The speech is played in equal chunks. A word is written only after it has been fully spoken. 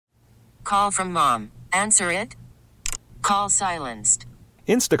Call from mom. Answer it. Call silenced.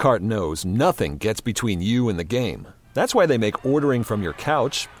 Instacart knows nothing gets between you and the game. That's why they make ordering from your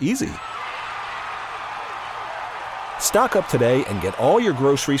couch easy. Stock up today and get all your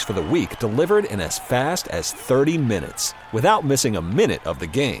groceries for the week delivered in as fast as 30 minutes without missing a minute of the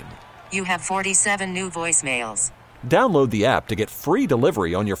game. You have 47 new voicemails. Download the app to get free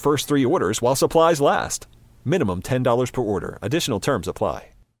delivery on your first 3 orders while supplies last. Minimum $10 per order. Additional terms apply.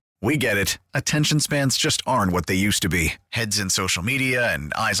 We get it. Attention spans just aren't what they used to be. Heads in social media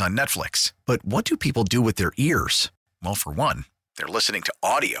and eyes on Netflix. But what do people do with their ears? Well, for one, they're listening to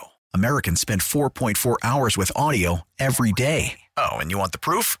audio. Americans spend 4.4 hours with audio every day. Oh, and you want the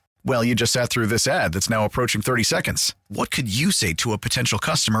proof? Well, you just sat through this ad that's now approaching 30 seconds. What could you say to a potential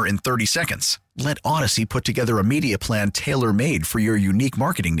customer in 30 seconds? Let Odyssey put together a media plan tailor-made for your unique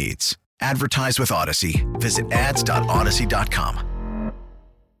marketing needs. Advertise with Odyssey. Visit ads.odyssey.com.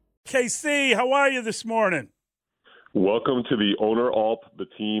 KC, how are you this morning? Welcome to the owner Alp, the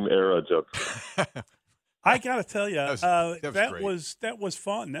team era, Jeff. I got to tell you, that was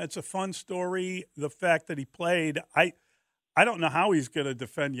fun. That's a fun story. The fact that he played, I don't know how he's going to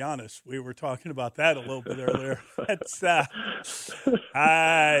defend Giannis. We were talking about that a little bit earlier. That's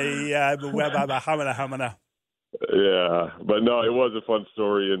Yeah, but no, it was a fun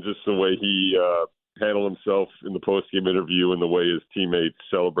story, and just the way he handled himself in the post-game interview and the way his teammates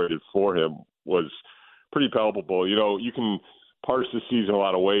celebrated for him was pretty palpable. You know, you can parse the season a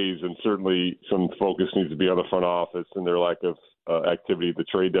lot of ways, and certainly some focus needs to be on the front office and their lack of activity at the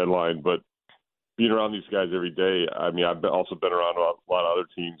trade deadline. But being around these guys every day, I mean, I've also been around a lot of other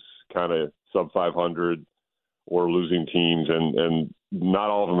teams, kind of sub-500 or losing teams, and not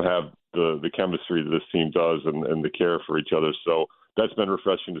all of them have the chemistry that this team does and the care for each other. So that's been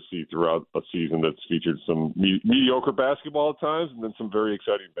refreshing to see throughout a season that's featured some mediocre basketball at times and then some very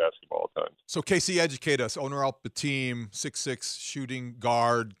exciting basketball at times. So, KC, educate us. Owner Alp, the team, 6'6", shooting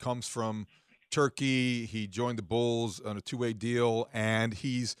guard, comes from Turkey. He joined the Bulls on a two-way deal, and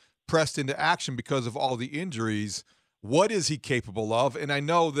he's pressed into action because of all the injuries. What is he capable of? And I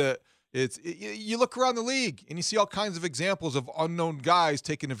know that you look around the league and you see all kinds of examples of unknown guys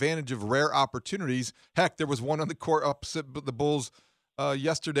taking advantage of rare opportunities. Heck, there was one on the court opposite the Bulls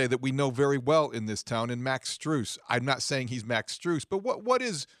yesterday that we know very well in this town, in Max Strus. I'm not saying he's Max Strus, but what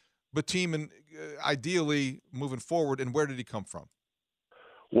is Bateman ideally moving forward, and where did he come from?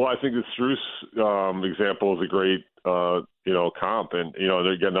 Well, I think the Strus example is a great comp, and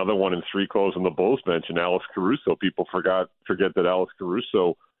they get another one in three close on the Bulls bench, and Alex Caruso. People forget that Alex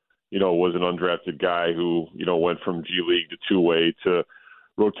Caruso was an undrafted guy who, went from G League to two-way to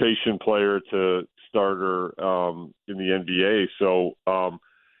rotation player to starter in the NBA. So,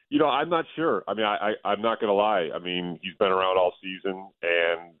 I'm not sure. I mean, I'm not going to lie. I mean, he's been around all season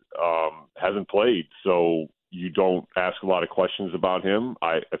and hasn't played. So you don't ask a lot of questions about him.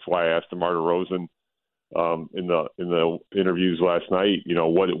 That's why I asked DeMar DeRozan in the interviews last night,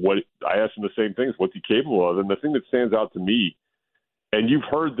 what I asked him the same things. What's he capable of? And the thing that stands out to me, and you've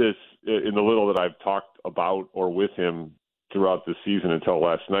heard this in the little that I've talked about or with him throughout the season until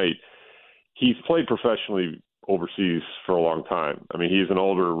last night, he's played professionally overseas for a long time. I mean, he's an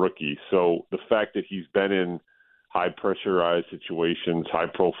older rookie. So the fact that he's been in high pressurized situations, high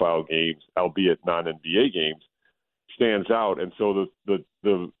profile games, albeit non-NBA games, stands out. And so the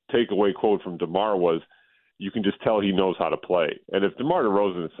takeaway quote from DeMar was, you can just tell he knows how to play. And if DeMar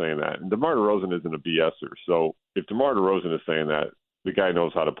DeRozan is saying that, and DeMar DeRozan isn't a BSer, so if DeMar DeRozan is saying that, the guy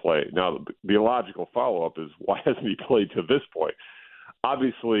knows how to play. Now, the illogical follow-up is, why hasn't he played to this point?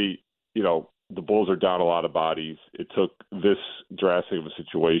 Obviously, the Bulls are down a lot of bodies. It took this drastic of a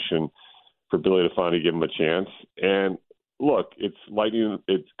situation for Billy to finally give him a chance. And look, it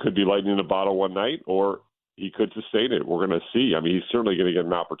could be lightning in a bottle one night, or he could sustain it. We're going to see. I mean, he's certainly going to get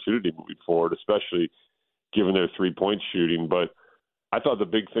an opportunity moving forward, especially given their three-point shooting. But I thought the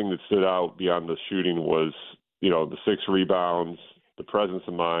big thing that stood out beyond the shooting was, the 6 rebounds, the presence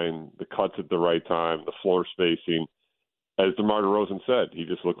of mind, the cuts at the right time, the floor spacing. As DeMar DeRozan said, he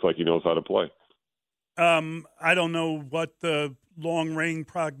just looks like he knows how to play. I don't know what the long-range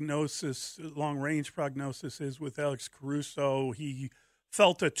prognosis is with Alex Caruso. He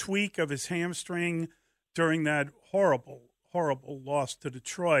felt a tweak of his hamstring during that horrible loss to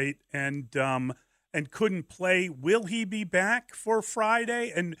Detroit, and couldn't play. Will he be back for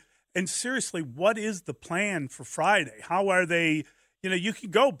Friday? And seriously, what is the plan for Friday? How are they? You can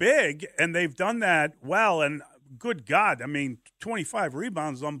go big, and they've done that well. And good God, I mean, 25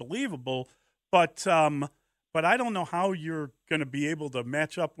 rebounds is unbelievable. But I don't know how you're going to be able to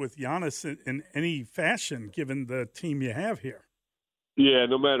match up with Giannis in any fashion, given the team you have here. Yeah,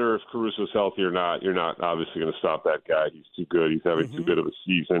 no matter if Caruso's healthy or not, you're not obviously going to stop that guy. He's too good. He's having too good of a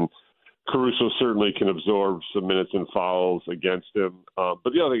season. Caruso certainly can absorb some minutes and fouls against him.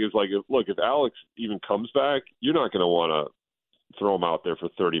 But the other thing is, like, if Alex even comes back, you're not going to want to throw him out there for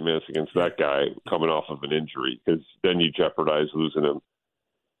 30 minutes against that guy coming off of an injury, because then you jeopardize losing him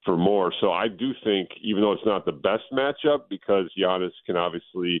for more. So I do think, even though it's not the best matchup, because Giannis can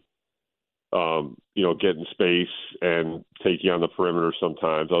obviously get in space and take you on the perimeter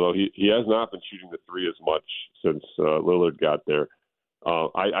sometimes, although he has not been shooting the three as much since Lillard got there.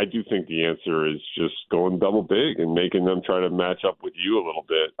 I do think the answer is just going double big and making them try to match up with you a little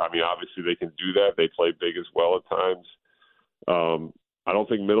bit. I mean, obviously they can do that. They play big as well at times. I don't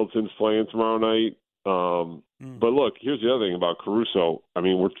think Middleton's playing tomorrow night. But look, here's the other thing about Caruso. I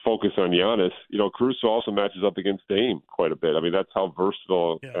mean, we're focused on Giannis. Caruso also matches up against Dame quite a bit. I mean, that's how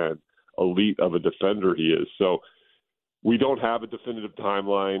versatile and elite of a defender he is. So we don't have a definitive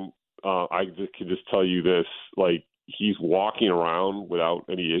timeline. I can just tell you this, like, he's walking around without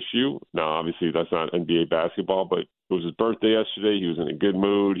any issue. Now, obviously, that's not NBA basketball, but it was his birthday yesterday. He was in a good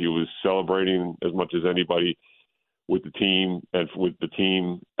mood. He was celebrating as much as anybody with the team and with the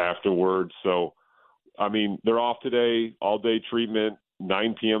team afterwards. So, I mean, they're off today, all-day treatment,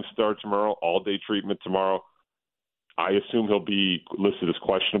 9 p.m. start tomorrow, all-day treatment tomorrow. I assume he'll be listed as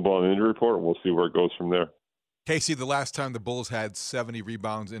questionable on the injury report, and we'll see where it goes from there. Casey, the last time the Bulls had 70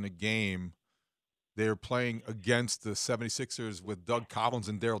 rebounds in a game, they were playing against the 76ers with Doug Collins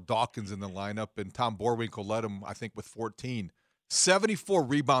and Daryl Dawkins in the lineup, and Tom Boerwinkle led them, I think, with 14. 74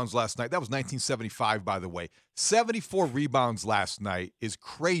 rebounds last night. That was 1975, by the way. 74 rebounds last night is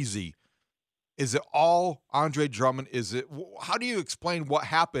crazy. Is it all Andre Drummond? How do you explain what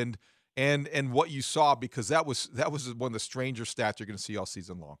happened and what you saw? Because that was one of the stranger stats you're going to see all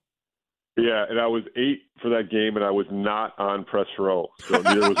season long. Yeah, and I was 8 for that game, and I was not on press row, so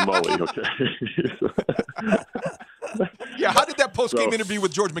neither was Mully. Okay. Yeah, how did that post-game interview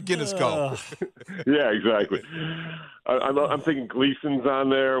with George McGinnis go? Yeah, exactly. I'm thinking Gleason's on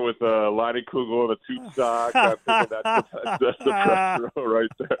there with Lonnie Kugel and a toot sock. I'm thinking that's the press row right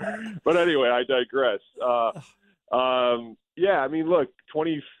there. But anyway, I digress. Yeah, I mean, look,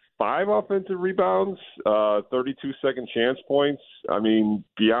 25 offensive rebounds, 32 second chance points. I mean,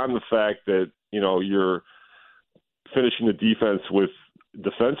 beyond the fact that, you're finishing the defense with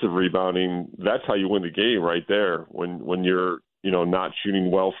defensive rebounding, that's how you win the game right there. When you're, not shooting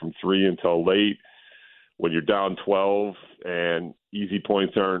well from three until late, when you're down 12 and easy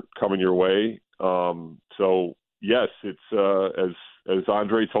points aren't coming your way. So yes, it's as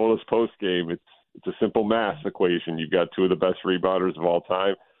Andre told us post game, it's a simple math equation. You've got two of the best rebounders of all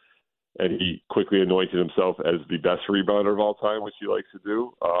time, and he quickly anointed himself as the best rebounder of all time, which he likes to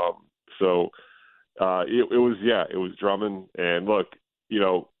do. It was Drummond. And look,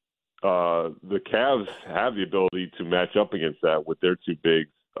 the Cavs have the ability to match up against that with their two bigs.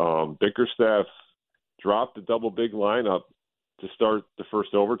 Bickerstaff dropped the double big lineup to start the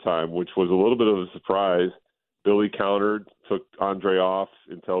first overtime, which was a little bit of a surprise. Billy countered, took Andre off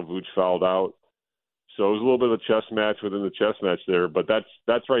until Vooch fouled out. So it was a little bit of a chess match within the chess match there, but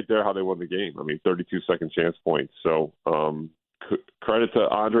that's right there how they won the game. I mean, 32 second chance points. So credit to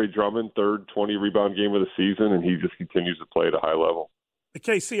Andre Drummond, third 20-rebound game of the season, and he just continues to play at a high level.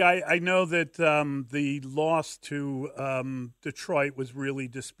 Casey, I know that the loss to Detroit was really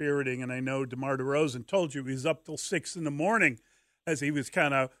dispiriting, and I know DeMar DeRozan told you he was up till 6 a.m. as he was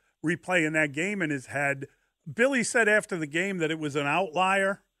kind of replaying that game in his head. Billy said after the game that it was an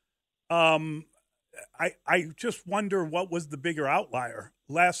outlier. I just wonder what was the bigger outlier,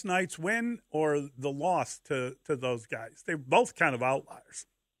 last night's win or the loss to those guys? They're both kind of outliers.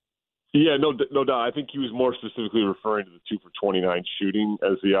 Yeah, no doubt. I think he was more specifically referring to the 2 for 29 shooting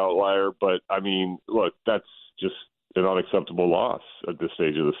as the outlier. But, I mean, look, that's just an unacceptable loss at this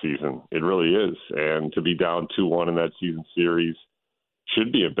stage of the season. It really is. And to be down 2-1 in that season series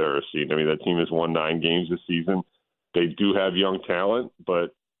should be embarrassing. I mean, that team has won 9 games this season. They do have young talent,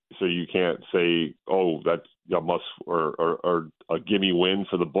 but so you can't say, oh, that's a must or a gimme win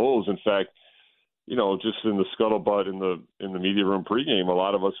for the Bulls. In fact, just in the scuttlebutt in the media room pregame, a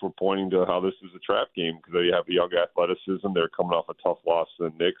lot of us were pointing to how this is a trap game because they have young athleticism. They're coming off a tough loss to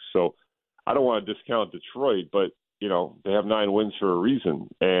the Knicks. So I don't want to discount Detroit, but, they have 9 wins for a reason,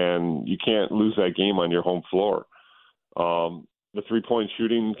 and you can't lose that game on your home floor. The three-point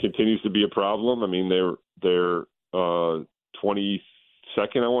shooting continues to be a problem. I mean, they're 22nd,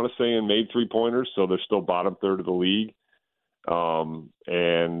 I want to say, in made three-pointers, so they're still bottom third of the league.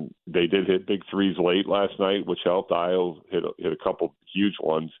 And they did hit big threes late last night, which helped. Io hit a couple huge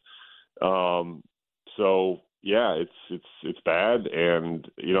ones. So, yeah, it's bad. And,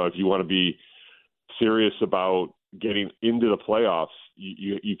 if you want to be serious about getting into the playoffs,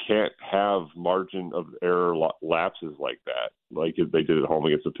 you can't have margin of error lapses like that, like they did at home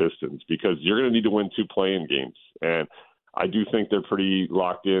against the Pistons, because you're going to need to win 2 play-in games. And I do think they're pretty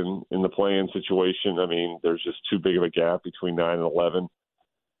locked in the play-in situation. I mean, there's just too big of a gap between 9 and 11,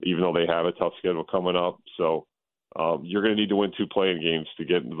 even though they have a tough schedule coming up. So you're going to need to win 2 play-in games to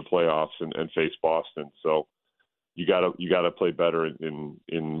get into the playoffs and face Boston. So you got to play better in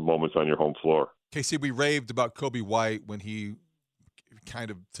moments on your home floor. KC, we raved about Kobe White when he kind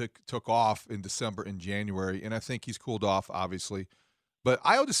of took off in December and January, and I think he's cooled off, obviously. But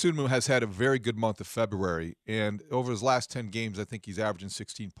Ayo Dosunmu has had a very good month of February, and over his last 10 games, I think he's averaging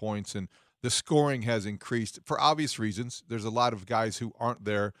 16 points, and the scoring has increased for obvious reasons. There's a lot of guys who aren't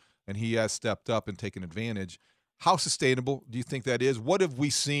there, and he has stepped up and taken advantage. How sustainable do you think that is? What have we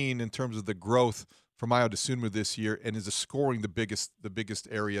seen in terms of the growth from Ayo Dosunmu this year, and is the scoring the biggest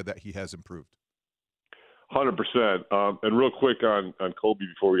area that he has improved? 100%. And real quick on Kobe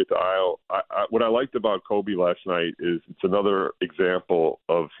before we get to Ayo, what I liked about Kobe last night is it's another example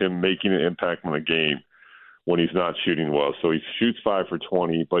of him making an impact on the game when he's not shooting well. So he shoots 5 for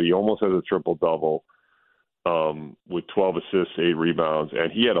 20, but he almost has a triple-double with 12 assists, 8 rebounds.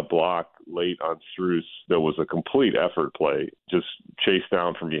 And he had a block late on Strus that was a complete effort play, just chased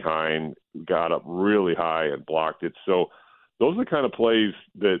down from behind, got up really high and blocked it. So those are the kind of plays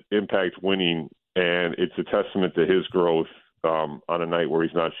that impact winning. And it's a testament to his growth on a night where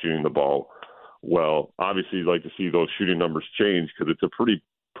he's not shooting the ball well. Obviously, you'd like to see those shooting numbers change because it's a pretty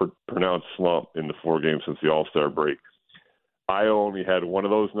pronounced slump in the 4 games since the All-Star break. Ayo only had one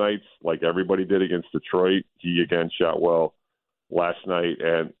of those nights, like everybody did against Detroit. He again shot well last night,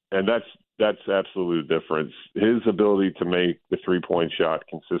 and that's absolute difference. His ability to make the 3-point shot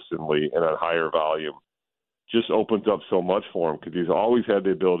consistently and at higher volume just opens up so much for him because he's always had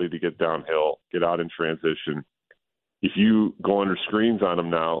the ability to get downhill, get out in transition. If you go under screens on him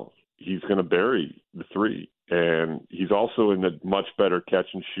now, he's going to bury the 3. And he's also in a much better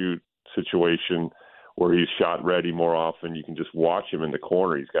catch-and-shoot situation where he's shot ready more often. You can just watch him in the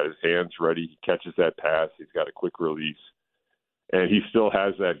corner. He's got his hands ready. He catches that pass. He's got a quick release. And he still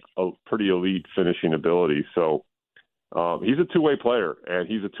has that pretty elite finishing ability. So he's a two-way player, and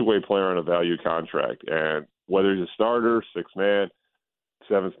he's a two-way player on a value contract. And whether he's a starter, 6th man,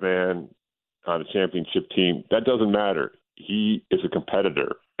 7th man on a championship team, that doesn't matter. He is a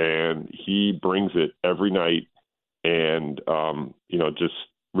competitor, and he brings it every night and, just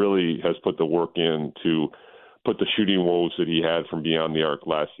really has put the work in to put the shooting woes that he had from beyond the arc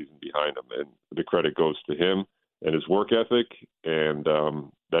last season behind him. And the credit goes to him and his work ethic, and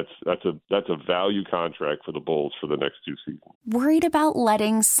that's a value contract for the Bulls for the next 2 seasons. Worried about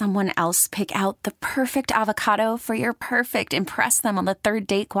letting someone else pick out the perfect avocado for your perfect impress them on the 3rd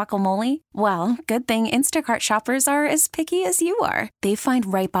date guacamole? Well, good thing Instacart shoppers are as picky as you are. They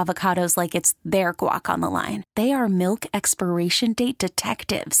find ripe avocados like it's their guac on the line. They are milk expiration date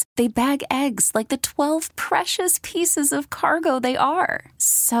detectives. They bag eggs like the 12 precious pieces of cargo they are.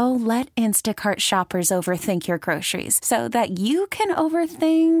 So let Instacart shoppers overthink your groceries so that you can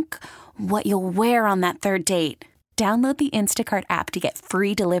overthink what you'll wear on that 3rd date. Download the Instacart app to get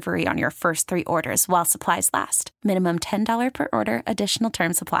free delivery on your first 3 orders while supplies last. Minimum $10 per order. Additional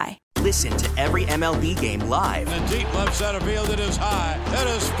terms apply. Listen to every MLB game live. In the deep left center field, it is high, it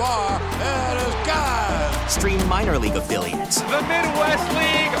is far, it is gone. Stream minor league affiliates. The Midwest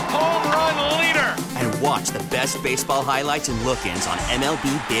League home run leader. And watch the best baseball highlights and look-ins on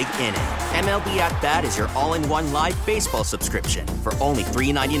MLB Big Inning. MLB At Bat is your all-in-one live baseball subscription for only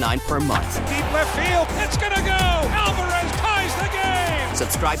 $3.99 per month. Deep left field, it's gonna go. Alvarez ties the game.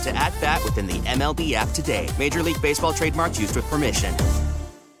 Subscribe to At Bat within the MLB app today. Major League Baseball trademarks used with permission.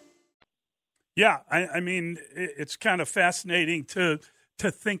 Yeah, I mean, it's kind of fascinating to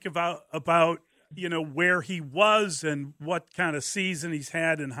think about where he was and what kind of season he's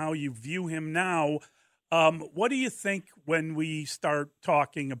had and how you view him now. What do you think when we start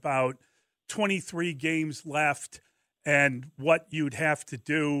talking about 23 games left and what you'd have to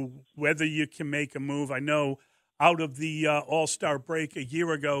do, whether you can make a move? I know out of the All-Star break a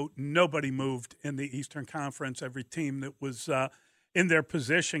year ago, nobody moved in the Eastern Conference. Every team that was in their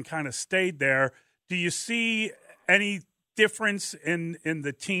position kind of stayed there. Do you see any difference in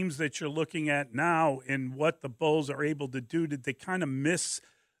the teams that you're looking at now in what the Bulls are able to do? Did they kind of miss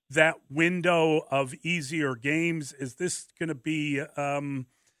that window of easier games? Is this going to be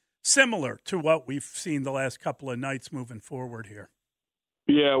similar to what we've seen the last couple of nights moving forward here?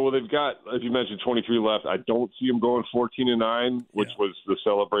 Yeah, well, they've got, as you mentioned, 23 left. I don't see them going 14-9, which was the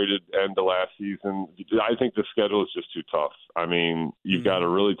celebrated end of last season. I think the schedule is just too tough. I mean, you've got a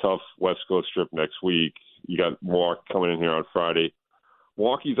really tough West Coast trip next week. You got Milwaukee coming in here on Friday.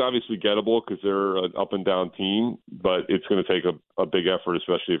 Milwaukee's obviously gettable because they're an up-and-down team, but it's going to take a big effort,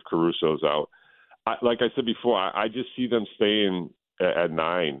 especially if Caruso's out. Like I said before, I just see them staying at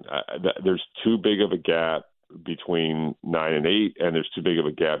 9. There's too big of a gap between 9 and 8, and there's too big of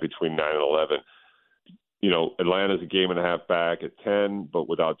a gap between 9 and 11. Atlanta's a game and a half back at 10, but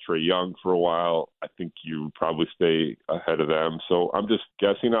without Trae Young for a while, I think you probably stay ahead of them. So I'm just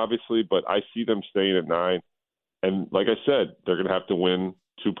guessing, obviously, but I see them staying at 9. And like I said, they're going to have to win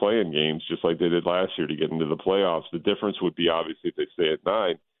 2 play-in games just like they did last year to get into the playoffs. The difference would be, obviously, if they stay at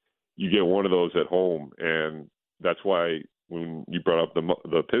 9, you get one of those at home, and that's why when you brought up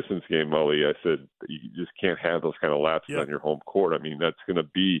the Pistons game, Mully, I said you just can't have those kind of lapses on your home court. I mean, that's going to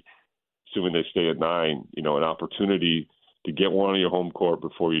be, assuming they stay at 9, an opportunity to get one on your home court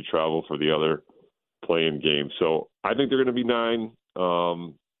before you travel for the other play-in game. So I think they're going to be 9.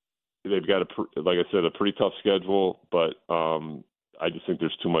 They've got, like I said, a pretty tough schedule, but I just think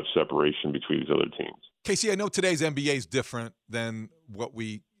there's too much separation between these other teams. Casey, I know today's NBA is different than what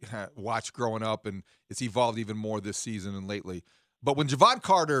we watched growing up, and it's evolved even more this season and lately. But when Javon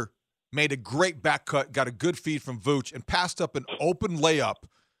Carter made a great back cut, got a good feed from Vooch, and passed up an open layup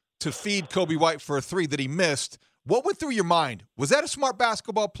to feed Kobe White for a 3 that he missed, what went through your mind? Was that a smart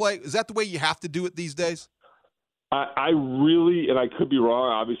basketball play? Is that the way you have to do it these days? I really, and I could be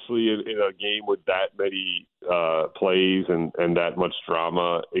wrong, obviously, in a game with that many plays and that much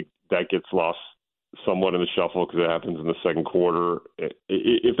drama, that gets lost somewhat in the shuffle because it happens in the second quarter.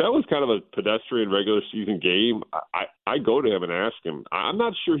 If that was kind of a pedestrian regular season game, I go to him and ask him. I'm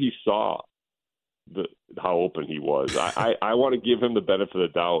not sure he saw how open he was. I want to give him the benefit of the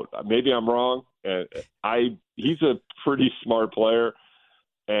doubt. Maybe I'm wrong. He's a pretty smart player,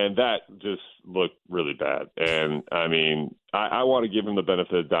 and that just looked really bad. And I mean, I want to give him the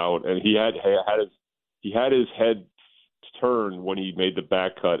benefit of the doubt. And he had his head turned when he made the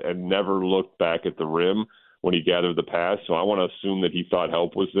back cut and never looked back at the rim when he gathered the pass. So I want to assume that he thought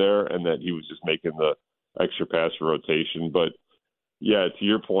help was there and that he was just making the extra pass for rotation. But yeah, to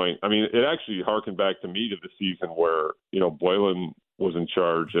your point, I mean, it actually harkened back to me to the season where, Boylan was in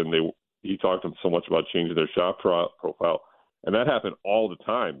charge and he talked so much about changing their shot profile. And that happened all the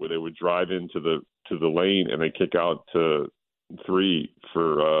time where they would drive into the lane and they kick out to 3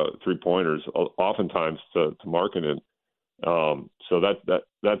 for 3-pointers, oftentimes to Markkanen. So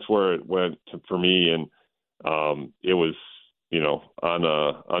that's where it went for me, and it was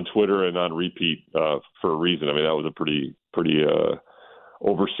on Twitter and on repeat for a reason. I mean, that was a pretty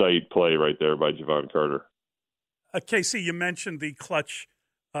oversight play right there by Javon Carter. Casey, you mentioned the clutch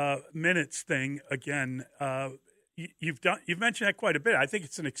minutes thing again. You've mentioned that quite a bit. I think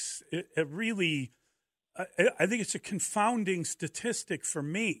it's I think it's a confounding statistic for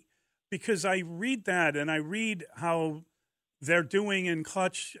me because I read that and I read how they're doing in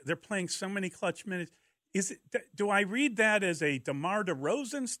clutch. They're playing so many clutch minutes. Do I read that as a DeMar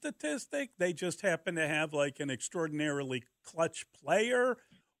DeRozan statistic? They just happen to have like an extraordinarily clutch player,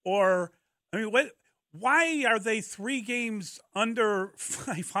 or I mean, why are they 3 games under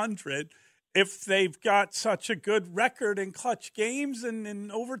 500 if they've got such a good record in clutch games and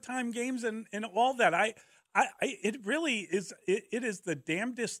in overtime games and all that? It really is. It is the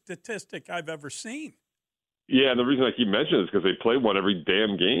damnedest statistic I've ever seen. Yeah, and the reason I keep mentioning it is because they play one every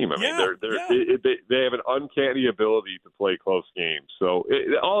damn game. I mean, they have an uncanny ability to play close games. So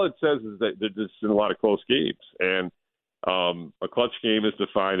all it says is that they're just in a lot of close games. And a clutch game is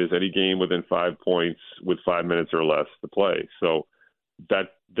defined as any game within 5 points with 5 minutes or less to play. So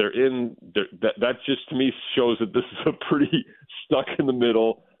that just to me shows that this is a pretty stuck in the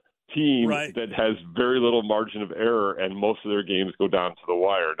middle team that has very little margin of error, and most of their games go down to the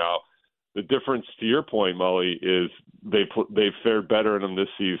wire. Now, the difference, to your point, Mully, is they've fared better in them this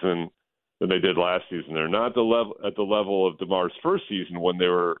season than they did last season. They're not at the level of DeMar's first season when they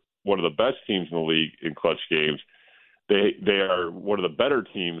were one of the best teams in the league in clutch games. They are one of the better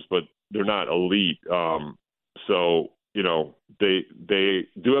teams, but they're not elite. So they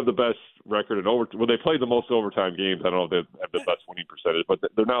do have the best record in overtime. Well, they played the most overtime games. I don't know if they have the best winning percentage, but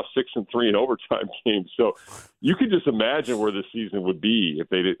they're now 6-3 in overtime games. So you could just imagine where this season would be if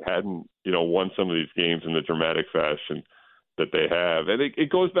they hadn't, won some of these games in the dramatic fashion that they have. And it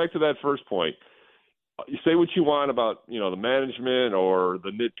goes back to that first point. You say what you want about, the management or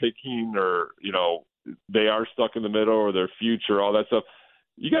the nitpicking or, they are stuck in the middle or their future, all that stuff.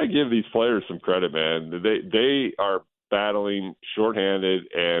 You got to give these players some credit, man. They are battling, shorthanded,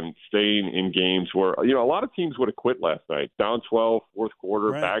 and staying in games where, a lot of teams would have quit last night. Down 12, fourth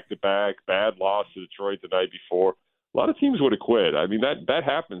quarter, back-to-back, bad loss to Detroit the night before. A lot of teams would have quit. I mean, that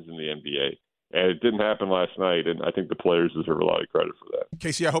happens in the NBA. And it didn't happen last night, and I think the players deserve a lot of credit for that.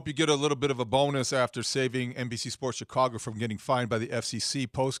 Casey, I hope you get a little bit of a bonus after saving NBC Sports Chicago from getting fined by the FCC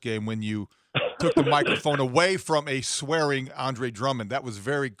postgame when you took the microphone away from a swearing Andre Drummond. That was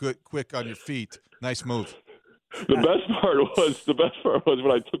very good, quick on your feet. Nice move. The best part was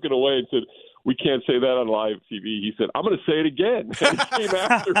when I took it away and said, "We can't say that on live TV." He said, "I'm going to say it again." And he came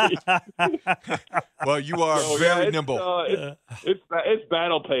after me. Well, you are very nimble. It's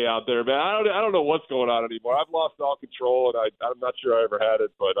battle pay out there, man. I don't know what's going on anymore. I've lost all control, and I'm not sure I ever had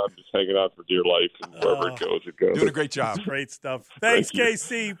it, but I'm just hanging on for dear life, and wherever it goes, it goes. Doing a great job. Great stuff. Thanks,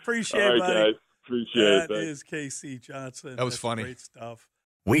 KC. Appreciate it, buddy. Guys. Appreciate it. That is KC Johnson. That was funny. Great stuff.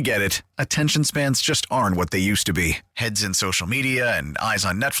 We get it. Attention spans just aren't what they used to be. Heads in social media and eyes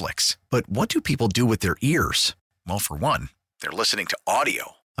on Netflix. But what do people do with their ears? Well, for one, they're listening to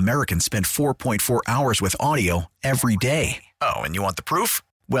audio. Americans spend 4.4 hours with audio every day. Oh, and you want the proof?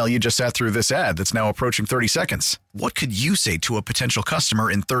 Well, you just sat through this ad that's now approaching 30 seconds. What could you say to a potential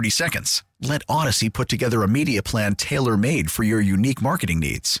customer in 30 seconds? Let Odyssey put together a media plan tailor-made for your unique marketing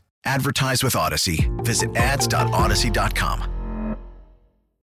needs. Advertise with Odyssey. Visit ads.odyssey.com.